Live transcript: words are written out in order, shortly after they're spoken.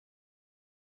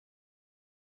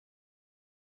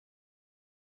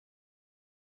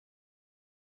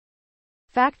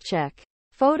Fact check.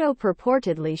 Photo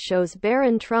purportedly shows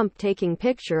Barron Trump taking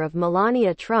picture of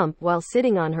Melania Trump while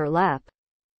sitting on her lap.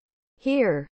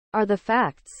 Here are the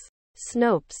facts.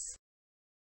 Snopes.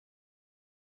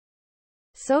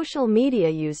 Social media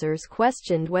users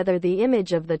questioned whether the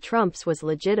image of the Trumps was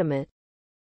legitimate.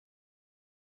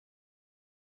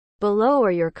 Below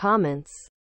are your comments.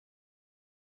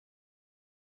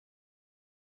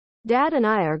 Dad and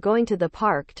I are going to the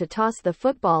park to toss the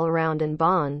football around and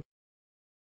bond.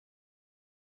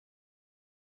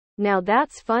 Now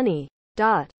that's funny.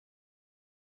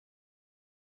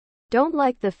 Don't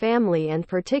like the family and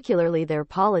particularly their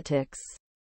politics.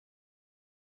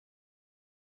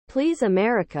 Please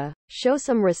America, show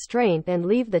some restraint and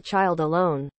leave the child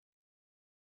alone.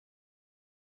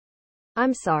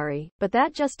 I'm sorry, but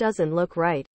that just doesn't look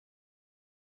right.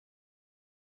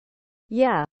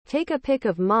 Yeah, take a pic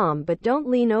of mom but don't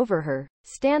lean over her,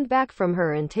 stand back from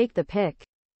her and take the pic.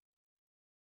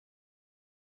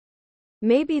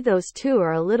 Maybe those two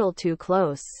are a little too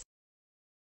close.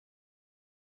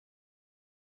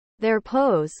 Their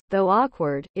pose, though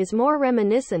awkward, is more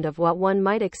reminiscent of what one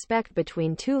might expect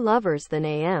between two lovers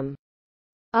than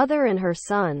other and her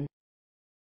son.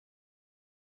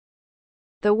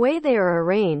 The way they are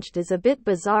arranged is a bit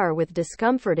bizarre with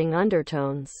discomforting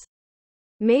undertones.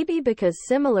 Maybe because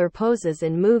similar poses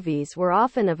in movies were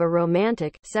often of a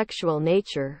romantic, sexual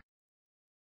nature.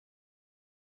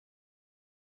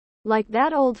 Like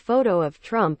that old photo of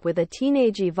Trump with a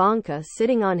teenage Ivanka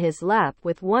sitting on his lap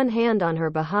with one hand on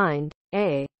her behind,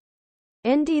 and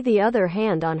the other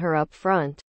hand on her up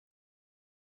front.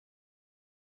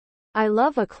 I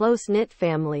love a close-knit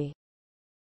family.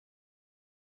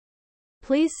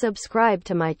 Please subscribe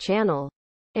to my channel.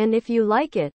 And if you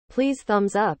like it, please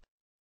thumbs up.